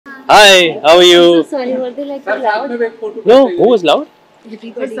Hi, how are you? Sorry, were they like loud? No, who was loud?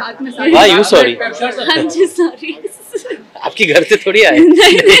 Everybody. Why are you sorry? I'm just sorry. आपके घर से थोड़ी आए?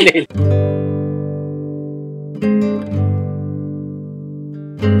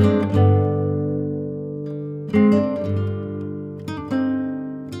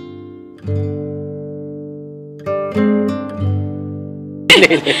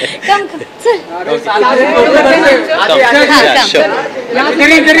 नहीं. Come, sir. Yeah, sure.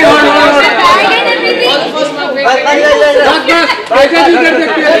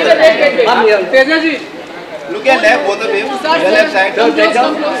 Look at left, both of you. The left side.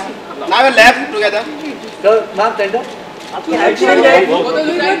 Now your left together. Ma'am, center. Action left.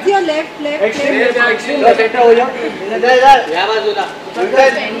 Towards your left. Action center हो जाओ. इधर. यहाँ बाजूला.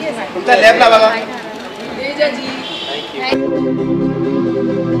 तुमचा left ला बघा. Thank you.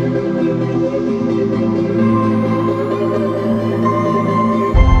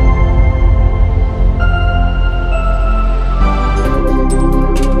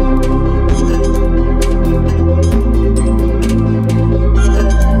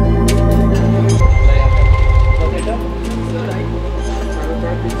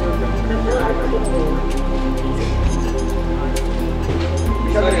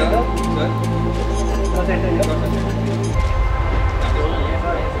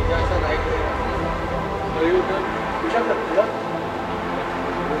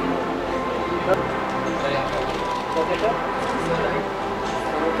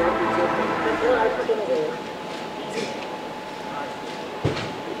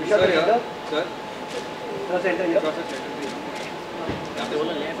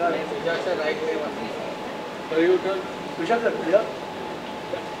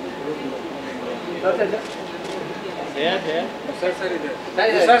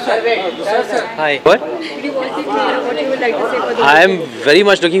 Hi. What? I am very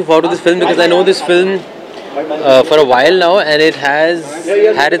much looking forward to this film because I know this film for a while now, and it has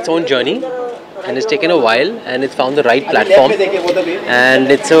had its own journey, and it's taken a while, and it's found the right platform,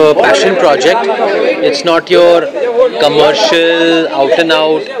 and it's a passion project. It's not your commercial, out and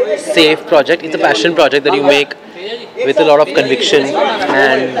out, safe project. It's a passion project that you make with a lot of conviction,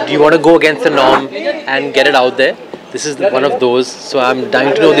 and you want to go against the norm and get it out there. This is one of those, so I'm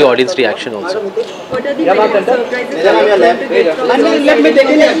dying to know the audience reaction also. What are the biggest surprises you are going to get from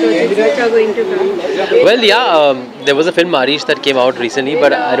which are going to come? Well, yeah, there was a film Marish that came out recently,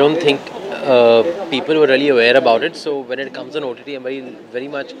 but I don't think people were really aware about it. So when it comes on OTT, I'm very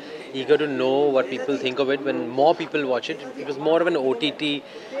much eager to know what people think of it when more people watch it. It was more of an OTT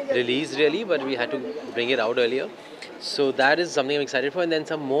release really, but we had to bring it out earlier. So that is something I'm excited for, and then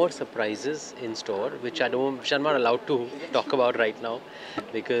some more surprises in store, which I'm not allowed to talk about right now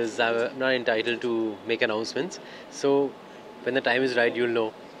because I'm not entitled to make announcements. So when the time is right, you'll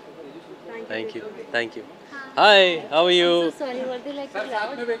know. Thank you. Thank you. Hi, how are you? Sorry, were they like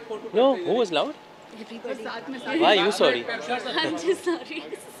loud? No, who was loud? Everybody. Why are you sorry? I'm just sorry.